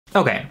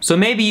Okay, so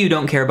maybe you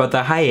don't care about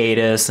the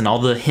hiatus and all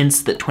the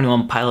hints that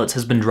 21 Pilots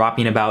has been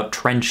dropping about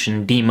Trench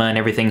and DEMA and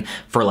everything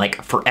for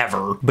like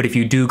forever. But if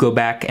you do go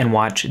back and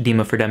watch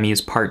DEMA for Dummies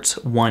parts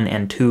 1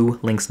 and 2,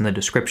 links in the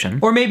description.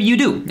 Or maybe you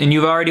do, and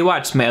you've already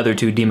watched my other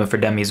 2 DEMA for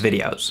Dummies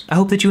videos. I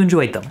hope that you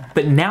enjoyed them.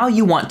 But now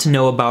you want to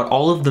know about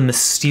all of the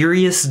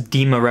mysterious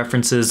DEMA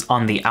references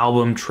on the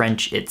album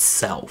Trench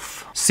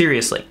itself.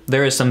 Seriously,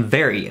 there is some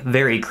very,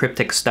 very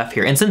cryptic stuff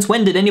here. And since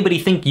when did anybody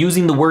think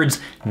using the words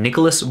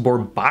Nicholas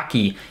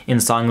Bourbaki in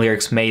song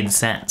lyrics made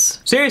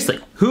sense? Seriously,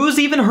 who's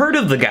even heard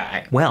of the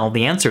guy? Well,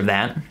 the answer to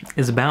that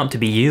is about to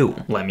be you.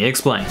 Let me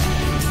explain.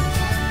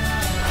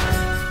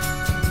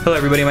 Hello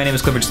everybody, my name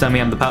is Clifford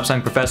Stummy, I'm the pop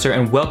song professor,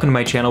 and welcome to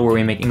my channel where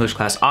we make English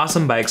class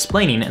awesome by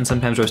explaining and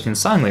sometimes roasting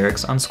song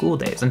lyrics on school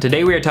days. And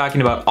today we are talking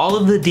about all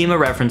of the DEMA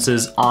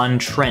references on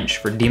Trench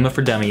for DEMA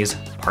for Dummies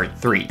Part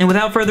 3. And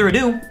without further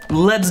ado,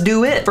 let's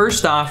do it!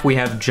 First off, we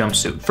have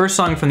Jumpsuit, first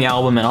song from the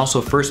album and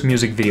also first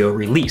music video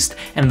released.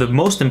 And the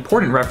most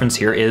important reference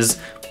here is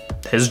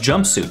his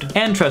jumpsuit.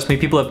 And trust me,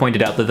 people have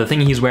pointed out that the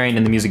thing he's wearing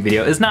in the music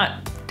video is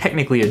not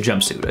technically a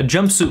jumpsuit. A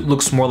jumpsuit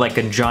looks more like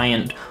a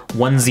giant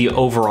onesie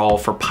overall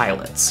for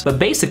pilots. But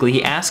basically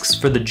he asks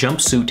for the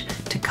jumpsuit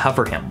to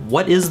cover him.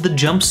 What is the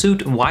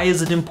jumpsuit? Why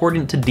is it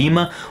important to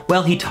DEMA?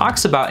 Well, he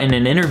talks about in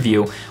an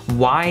interview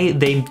why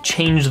they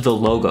changed the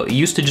logo. It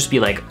used to just be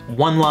like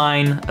one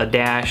line, a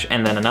dash,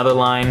 and then another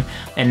line,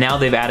 and now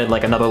they've added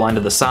like another line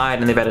to the side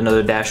and they've added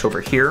another dash over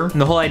here. And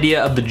the whole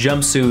idea of the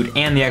jumpsuit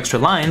and the extra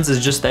lines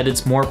is just that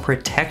it's more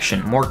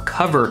protection, more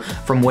cover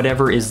from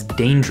whatever is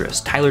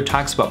dangerous. Tyler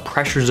talks about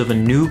pressures of a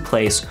new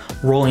place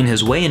rolling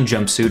his way in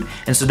jumpsuit,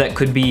 and so that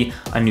could be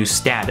a new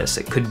status,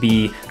 it could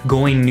be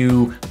going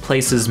new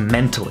places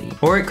mentally,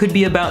 or it could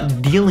be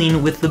about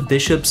dealing with the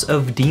bishops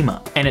of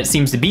DEMA. And it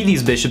seems to be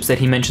these bishops that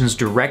he mentions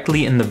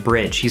directly in the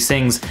bridge. He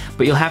sings,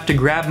 "But you'll have to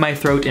grab my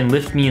throat and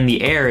lift me in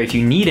the air if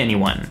you need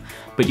anyone.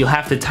 But you'll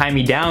have to tie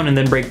me down and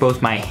then break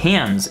both my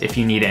hands if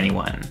you need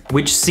anyone."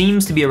 Which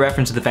seems to be a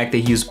reference to the fact that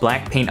he used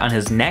black paint on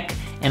his neck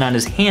and on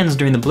his hands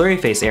during the blurry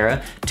face era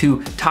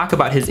to talk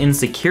about his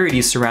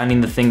insecurities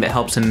surrounding the thing that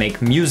helps him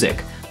make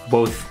music,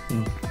 both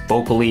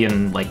vocally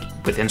and like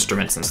with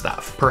instruments and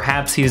stuff.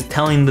 Perhaps he's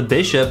telling the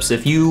bishops,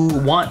 if you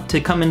want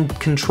to come and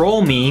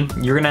control me,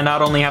 you're gonna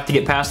not only have to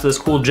get past this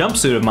cool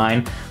jumpsuit of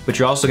mine, but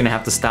you're also gonna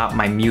have to stop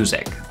my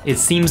music. It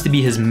seems to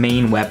be his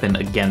main weapon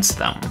against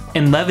them.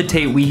 In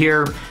Levitate, we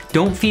hear,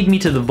 "Don't feed me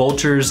to the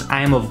vultures,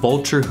 I am a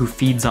vulture who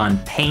feeds on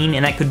pain,"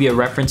 and that could be a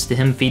reference to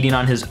him feeding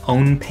on his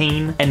own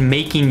pain and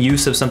making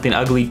use of something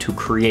ugly to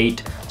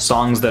create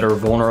songs that are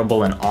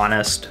vulnerable and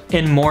honest.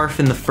 In Morph,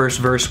 in the first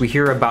verse, we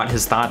hear about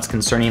his thoughts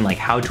concerning like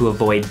how to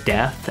avoid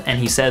death, and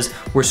he says,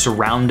 "We're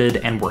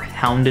surrounded and we're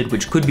hounded,"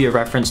 which could be a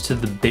reference to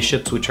the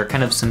bishops, which are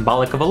kind of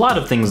symbolic of a lot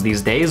of things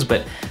these days,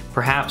 but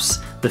perhaps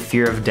the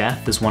fear of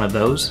death is one of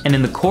those. And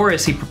in the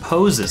chorus, he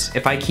proposes,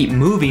 "If I keep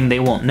moving, they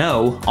won't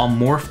know, I'll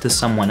morph to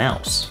someone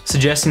else,"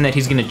 suggesting that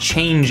he's gonna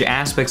change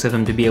aspects of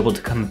him to be able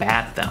to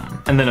combat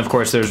them. And then of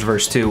course there's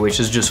verse 2, which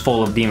is just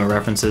full of DEMA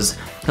references.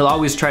 "He'll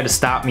always try to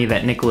stop me,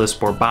 that Nicholas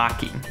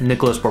Bourbaki."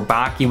 Nicholas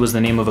Bourbaki was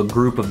the name of a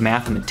group of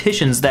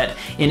mathematicians that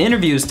in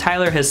interviews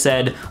Tyler has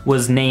said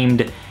was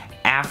named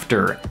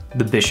after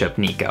the Bishop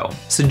Nico,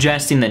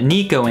 suggesting that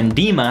Nico and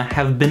DEMA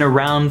have been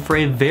around for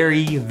a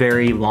very,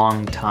 very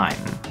long time.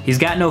 He's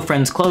got no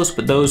friends close,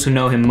 but those who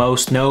know him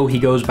most know he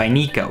goes by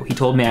Nico. He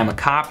told me I'm a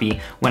copy.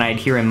 When I'd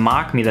hear him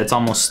mock me, that's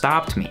almost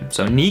stopped me.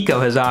 So Nico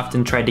has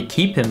often tried to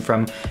keep him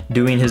from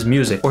doing his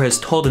music, or has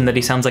told him that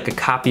he sounds like a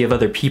copy of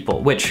other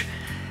people, which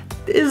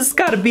is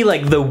gotta be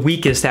like the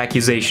weakest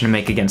accusation to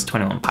make against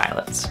 21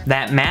 Pilots.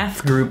 That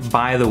math group,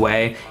 by the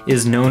way,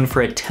 is known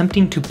for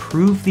attempting to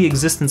prove the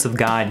existence of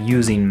God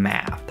using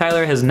math.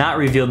 Tyler has not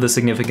revealed the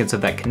significance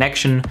of that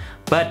connection,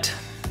 but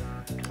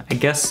I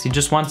guess he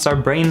just wants our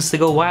brains to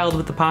go wild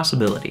with the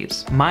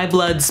possibilities. My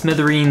Blood,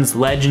 Smithereens,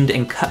 Legend,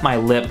 and Cut My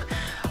Lip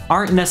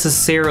aren't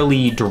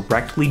necessarily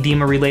directly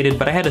DEMA related,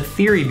 but I had a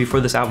theory before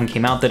this album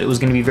came out that it was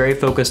going to be very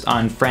focused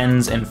on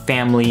friends and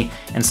family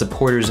and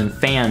supporters and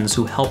fans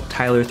who helped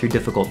Tyler through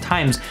difficult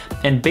times.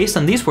 And based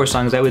on these 4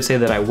 songs, I would say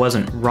that I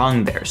wasn't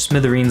wrong there.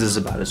 Smithereens is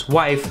about his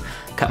wife.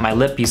 Cut My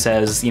Lip, he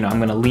says, you know, I'm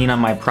gonna lean on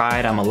my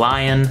pride, I'm a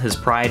lion. His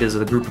pride is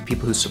the group of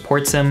people who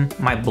supports him.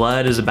 My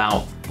Blood is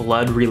about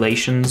blood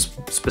relations,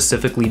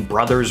 specifically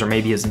brothers or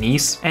maybe his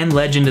niece. And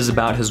Legend is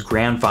about his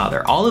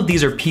grandfather. All of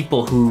these are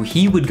people who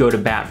he would go to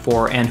bat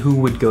for and who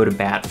would go to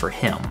bat for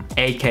him.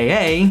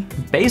 AKA,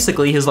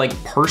 basically his like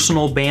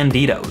personal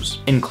banditos.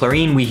 In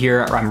Clarine, we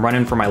hear, "I'm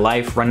running for my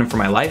life,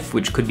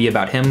 which could be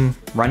about him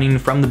running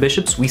from the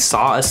bishops. We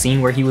saw a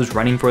scene where he was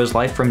running for his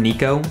life from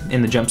Nico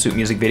in the Jumpsuit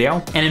music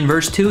video. And in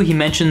verse 2, he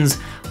mentions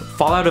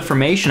Fall out of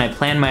formation, I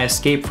plan my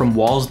escape from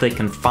walls they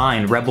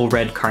confine. Rebel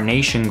red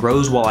carnation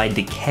grows while I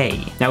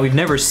decay. Now we've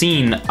never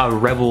seen a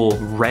rebel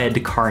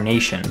red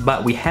carnation,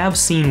 but we have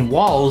seen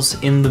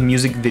walls in the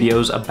music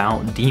videos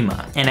about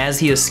DEMA. And as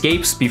he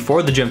escapes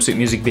before the jumpsuit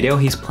music video,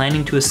 he's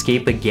planning to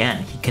escape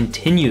again. He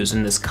continues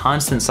in this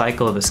constant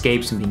cycle of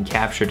escapes and being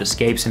captured,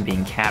 escapes and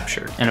being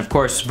captured. And of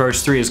course,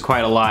 verse 3 is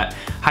quite a lot.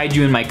 Hide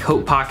you in my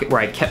coat pocket where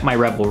I kept my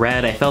rebel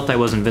red. I felt I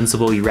was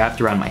invincible, you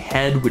wrapped around my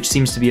head, which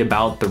seems to be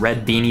about the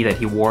red beanie that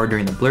he wore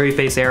during the blurry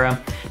face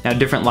era. Now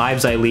different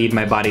lives I lead,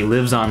 my body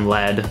lives on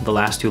lead. The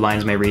last two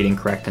lines may read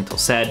incorrect until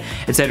said,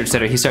 etc,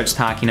 etc. He starts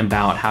talking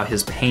about how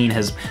his pain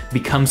has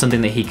become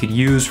something that he could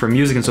use for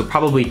music, and so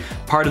probably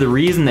part of the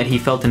reason that he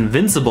felt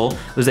invincible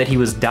was that he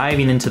was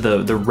diving into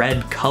the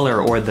red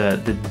color, or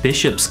the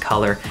bishop's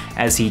color,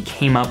 as he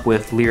came up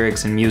with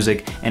lyrics and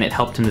music, and it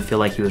helped him to feel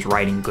like he was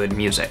writing good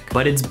music.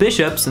 But it's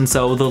bishops, and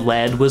so the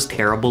lead was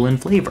terrible in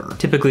flavor.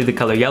 Typically the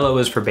color yellow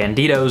is for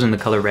banditos and the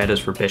color red is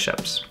for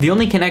bishops. The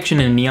only connection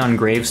in Neon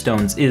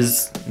Gravestones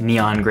is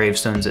Neon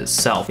Gravestones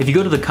itself. If you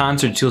go to the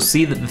concerts, you'll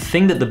see that the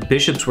thing that the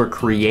bishops were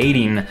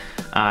creating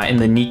in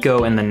the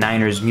Nico and the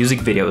Niners music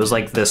video is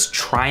like this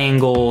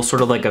triangle,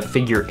 sort of like a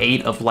figure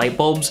 8 of light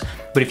bulbs.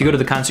 But if you go to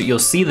the concert, you'll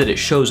see that it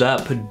shows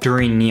up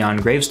during Neon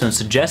Gravestones,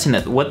 suggesting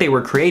that what they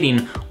were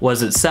creating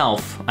was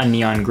itself a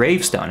neon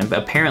gravestone. And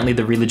apparently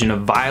the religion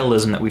of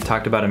vialism that we've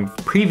talked about in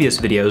previous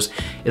videos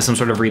is some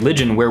sort of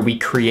religion where we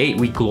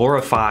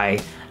glorify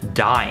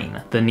dying,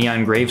 the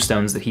neon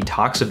gravestones that he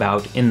talks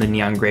about in the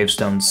Neon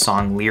Gravestones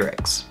song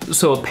lyrics.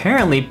 So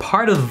apparently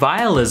part of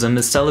vialism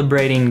is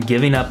celebrating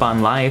giving up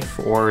on life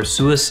or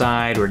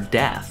suicide or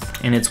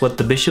death, and it's what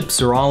the bishops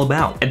are all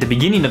about. At the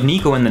beginning of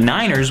Nico and the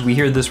Niners, we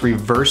hear this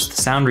reversed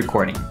sound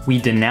recording. We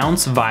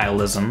denounce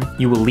vialism,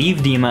 you will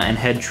leave DEMA and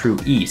head true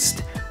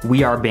east.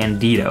 We are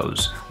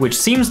banditos, which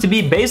seems to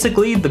be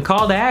basically the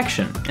call to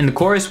action. In the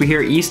chorus, we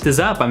hear East is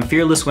up. I'm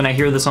fearless when I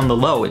hear this on the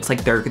low. It's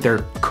like their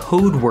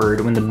code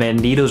word when the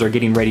banditos are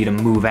getting ready to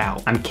move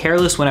out. I'm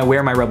careless when I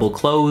wear my rebel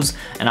clothes,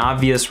 an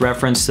obvious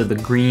reference to the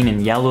green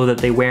and yellow that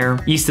they wear.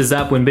 East is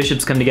up. When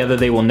bishops come together,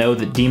 they will know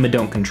that DEMA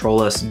don't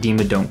control us,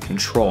 DEMA don't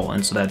control.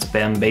 And so that's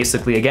them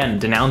basically, again,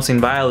 denouncing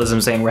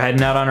vialism, saying we're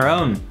heading out on our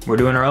own. We're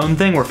doing our own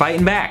thing, we're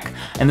fighting back.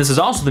 And this is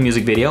also the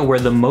music video where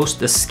the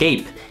most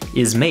escape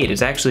is made.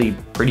 It's actually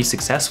pretty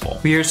successful.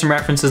 We hear some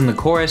references in the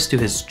chorus to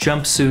his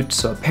jumpsuit,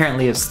 so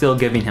apparently it's still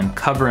giving him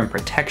cover and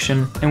protection.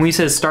 And when he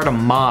says start a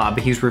mob,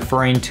 he's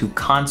referring to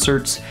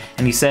concerts,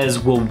 and he says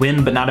we'll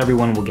win but not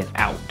everyone will get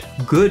out.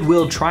 Good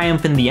will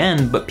triumph in the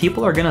end, but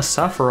people are gonna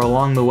suffer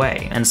along the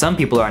way, and some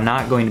people are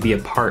not going to be a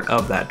part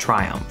of that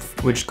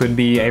triumph, which could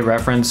be a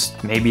reference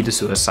maybe to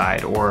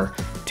suicide or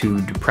to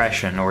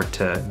depression or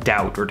to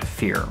doubt or to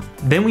fear.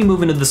 Then we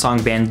move into the song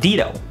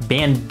Bandito.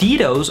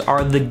 Banditos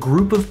are the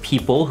group of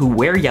people who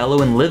wear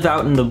yellow and live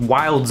out in the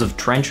wilds of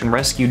Trench and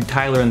rescued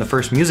Tyler in the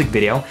first music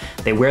video.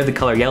 They wear the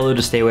color yellow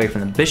to stay away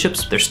from the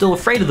bishops. They're still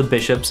afraid of the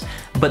bishops,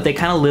 but they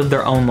kind of live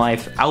their own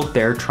life out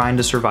there trying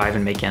to survive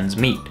and make ends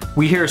meet.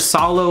 We hear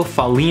Salo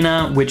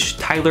Falina, which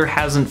Tyler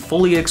hasn't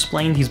fully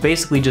explained. He's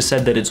basically just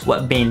said that it's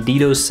what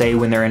banditos say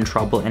when they're in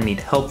trouble and need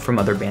help from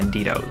other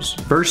banditos.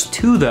 Verse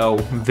 2 though,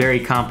 very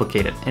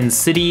complicated. In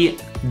City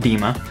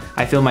DEMA,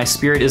 I feel my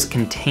spirit is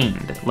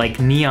contained. Like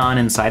neon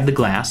inside the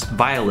glass,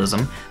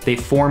 vialism, they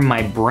form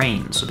my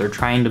brain, so they're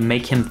trying to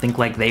make him think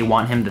like they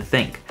want him to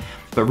think.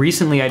 But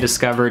recently I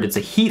discovered it's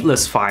a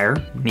heatless fire,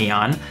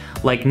 neon,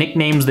 like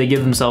nicknames they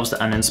give themselves to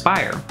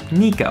uninspire,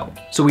 Nico.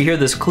 So we hear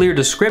this clear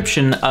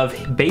description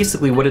of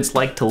basically what it's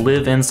like to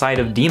live inside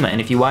of DEMA. And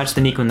if you watch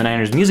the Nico and the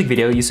Niners music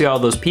video, you see all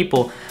those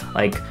people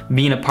like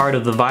being a part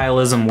of the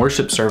vialism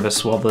worship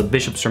service while the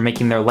bishops are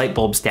making their light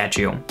bulb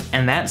statue.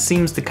 And that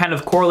seems to kind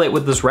of correlate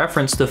with this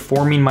reference to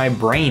forming my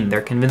brain.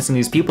 They're convincing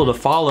these people to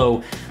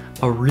follow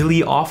a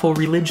really awful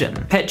religion.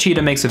 Pet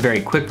Cheetah makes a very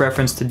quick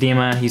reference to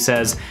DEMA. He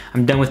says,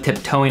 I'm done with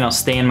tiptoeing, I'll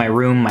stay in my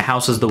room. My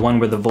house is the one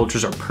where the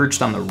vultures are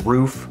perched on the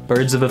roof.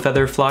 Birds of a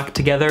feather flock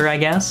together, I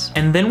guess.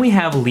 And then we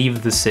have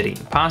Leave the City,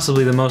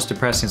 possibly the most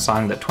depressing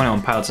song that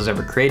 21 Pilots has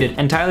ever created.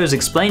 And Tyler's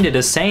explained it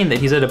as saying that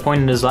he's at a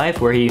point in his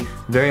life where he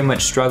very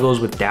much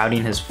struggles with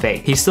doubting his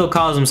faith. He still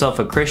calls himself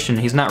a Christian.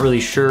 He's not really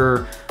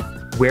sure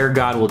where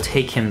God will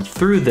take him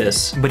through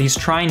this, but he's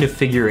trying to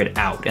figure it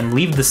out. And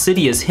Leave the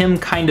City is him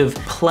kind of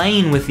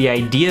playing with the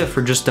idea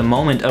for just a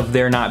moment of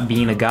there not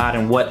being a God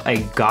and what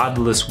a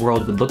godless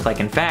world would look like.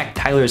 In fact,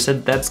 Tyler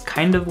said that's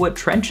kind of what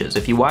Trench is.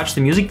 If you watch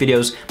the music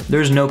videos,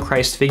 there's no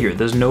Christ figure.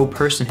 There's no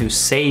person who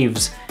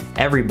saves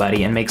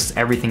everybody and makes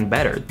everything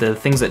better. The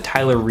things that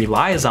Tyler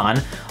relies on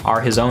are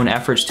his own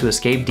efforts to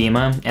escape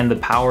DEMA and the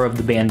power of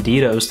the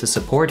banditos to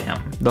support him.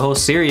 The whole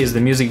series,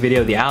 the music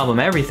video, the album,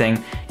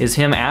 everything, is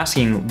him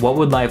asking what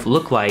would life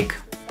look like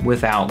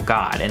without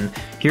God? And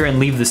here in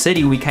Leave the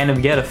City, we kind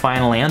of get a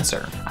final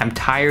answer. I'm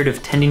tired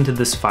of tending to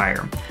this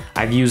fire.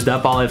 I've used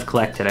up all I've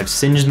collected. I've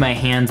singed my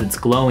hands, it's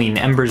glowing,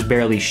 embers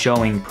barely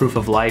showing, proof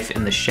of life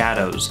in the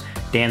shadows,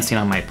 dancing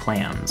on my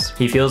plans.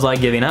 He feels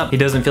like giving up. He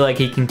doesn't feel like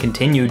he can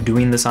continue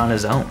doing this on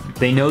his own.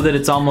 They know that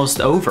it's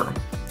almost over.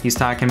 He's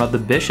talking about the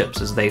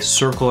bishops as they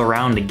circle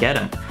around to get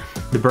him.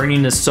 The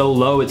burning is so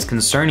low it's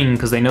concerning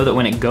because they know that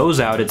when it goes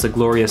out, it's a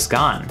glorious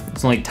gone.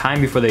 It's only time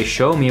before they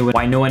show me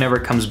why no one ever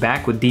comes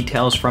back with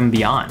details from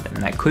beyond. And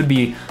that could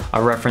be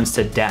a reference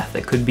to death.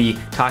 It could be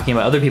talking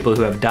about other people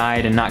who have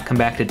died and not come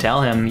back to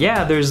tell him,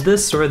 yeah, there's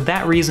this or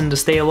that reason to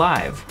stay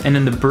alive. And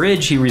in the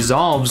bridge, he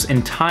resolves,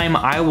 in time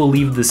I will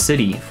leave the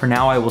city, for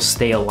now I will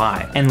stay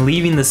alive. And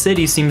leaving the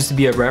city seems to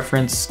be a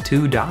reference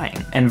to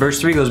dying. And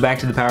verse 3 goes back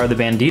to the power of the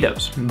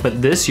banditos.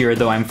 But this year,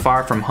 though I'm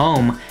far from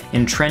home,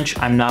 in trench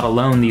I'm not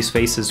alone, these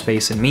faces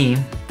facing me,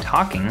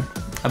 talking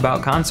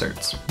about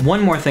concerts.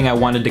 One more thing I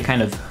wanted to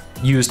kind of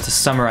use to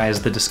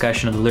summarize the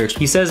discussion of the lyrics.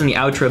 He says in the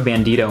outro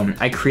Bandito,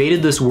 I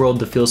created this world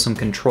to feel some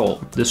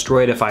control,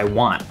 destroy it if I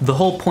want. The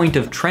whole point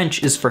of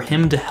Trench is for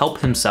him to help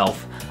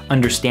himself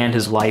understand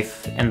his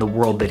life and the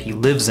world that he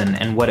lives in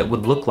and what it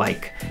would look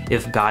like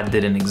if God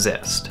didn't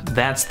exist.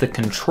 That's the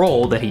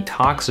control that he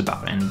talks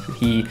about, and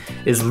he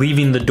is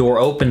leaving the door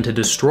open to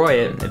destroy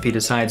it if he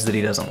decides that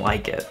he doesn't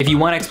like it. If you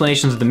want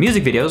explanations of the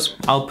music videos,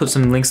 I'll put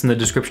some links in the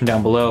description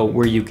down below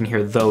where you can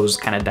hear those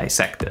kind of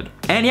dissected.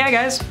 And yeah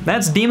guys,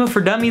 that's DEMA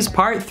for Dummies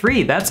Part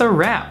 3. That's a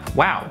wrap.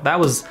 Wow, that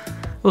was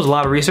a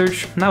lot of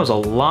research, and that was a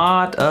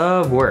lot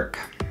of work.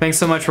 Thanks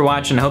so much for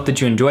watching. I hope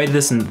that you enjoyed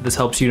this and this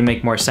helps you to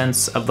make more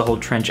sense of the whole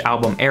Trench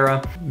album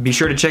era. Be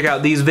sure to check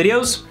out these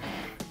videos,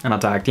 and I'll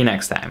talk to you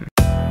next time.